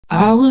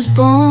I was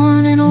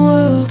born in a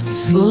world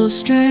that's full of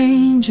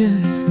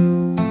strangers.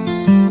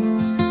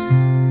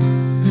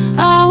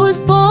 I was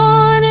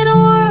born in a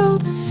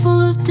world that's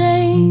full of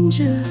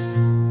danger.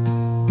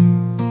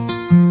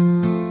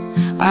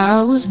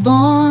 I was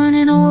born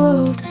in a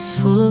world that's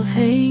full of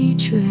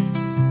hatred.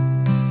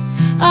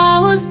 I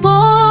was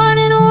born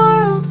in a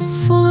world that's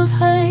full of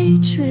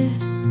hatred.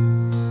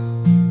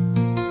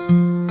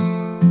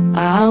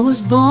 I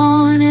was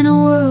born in a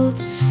world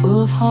that's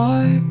full of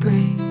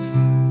heartbreaks.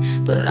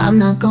 But I'm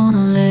not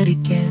gonna let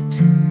it get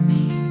to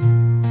me.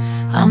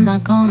 I'm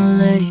not gonna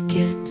let it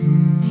get to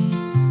me.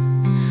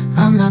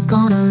 I'm not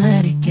gonna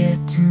let it get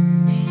to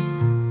me.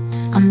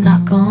 I'm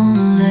not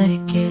gonna let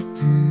it get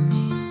to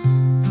me.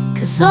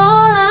 'Cause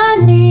all I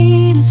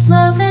need is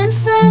love and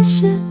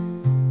friendship.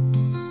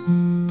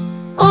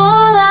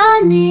 All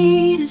I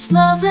need is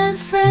love and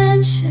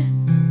friendship.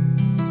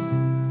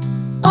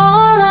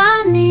 All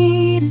I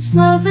need is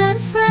love and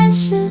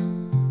friendship.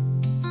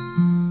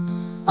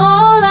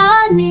 All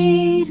I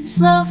need is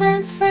love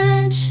and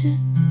friendship.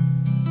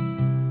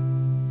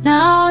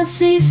 Now I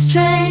see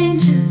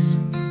strangers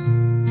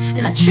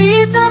and I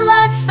treat them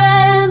like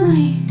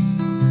family.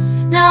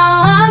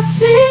 Now I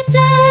see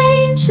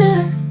danger,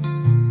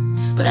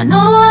 but I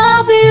know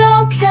I'll be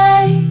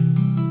okay.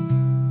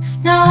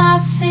 Now I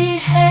see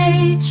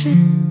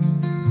hatred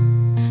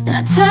and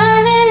I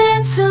turn it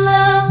into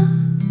love.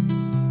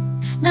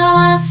 Now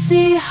I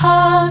see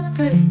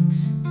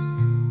heartbreaks,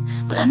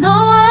 but I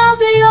know I'll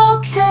be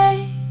okay.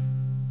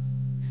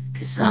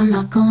 'Cause I'm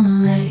not gonna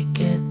let it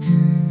get to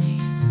me.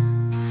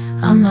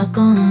 I'm not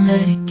gonna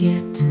let it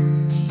get to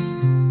me.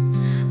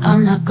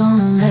 I'm not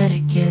gonna let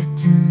it get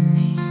to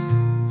me.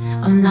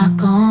 I'm not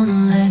gonna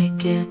let it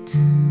get to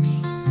me.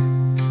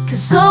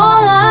 'Cause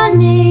all I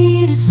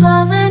need is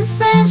love and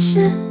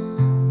friendship.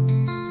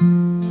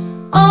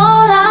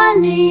 All I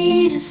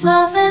need is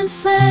love and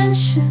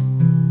friendship.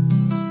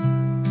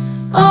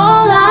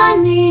 All I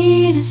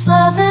need is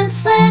love and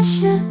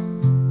friendship.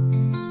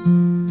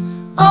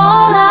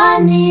 All I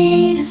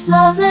need is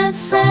love and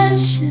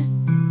friendship.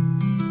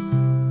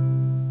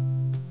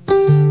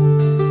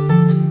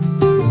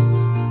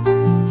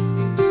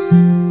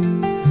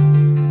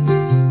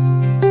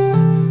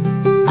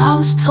 I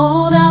was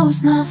told I was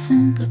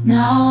nothing, but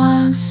now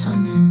I'm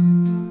something.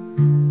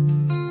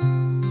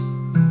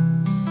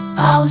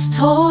 I was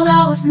told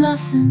I was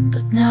nothing,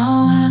 but now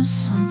I'm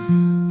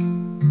something.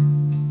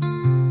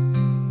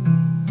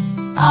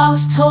 I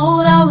was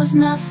told I was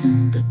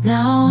nothing, but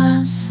now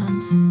I'm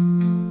something.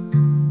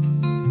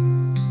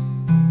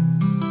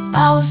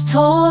 I was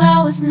told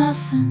I was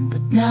nothing,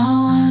 but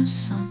now I'm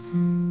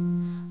something.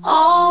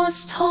 I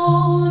was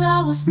told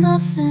I was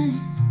nothing,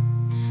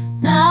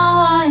 now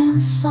I am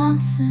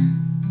something.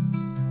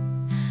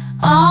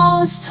 I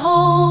was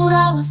told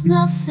I was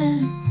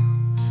nothing,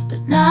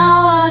 but now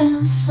I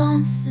am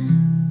something.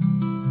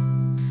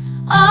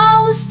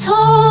 I was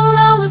told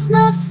I was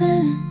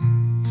nothing,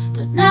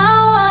 but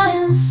now I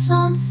am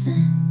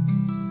something.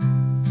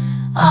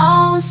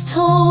 I was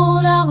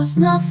told I was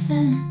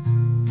nothing,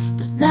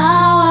 but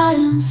now I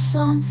am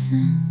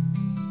something.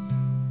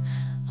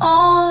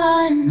 All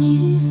I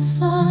need is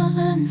love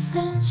and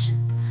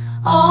friendship.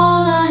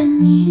 All I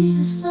need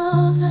is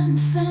love and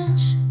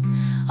friendship.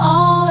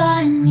 All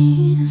I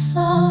need is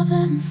love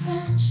and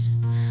friendship.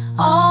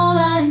 All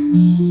I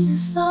need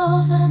is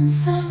love and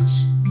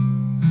friendship.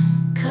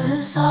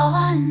 'Cause all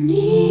I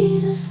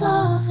need is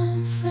love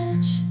and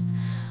friendship.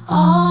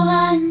 All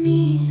I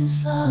need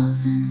is love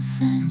and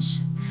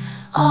friendship.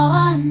 All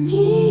I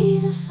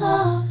need is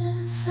love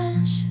and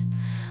friendship.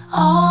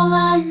 All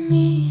I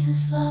need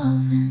is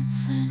love and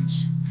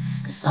friendship.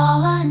 'Cause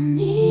all I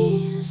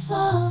need is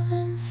love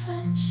and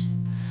friendship.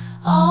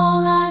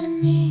 All I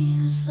need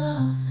is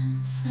love and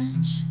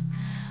friendship.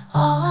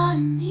 All I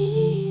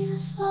need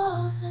is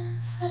love and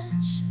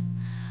friendship.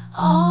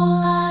 All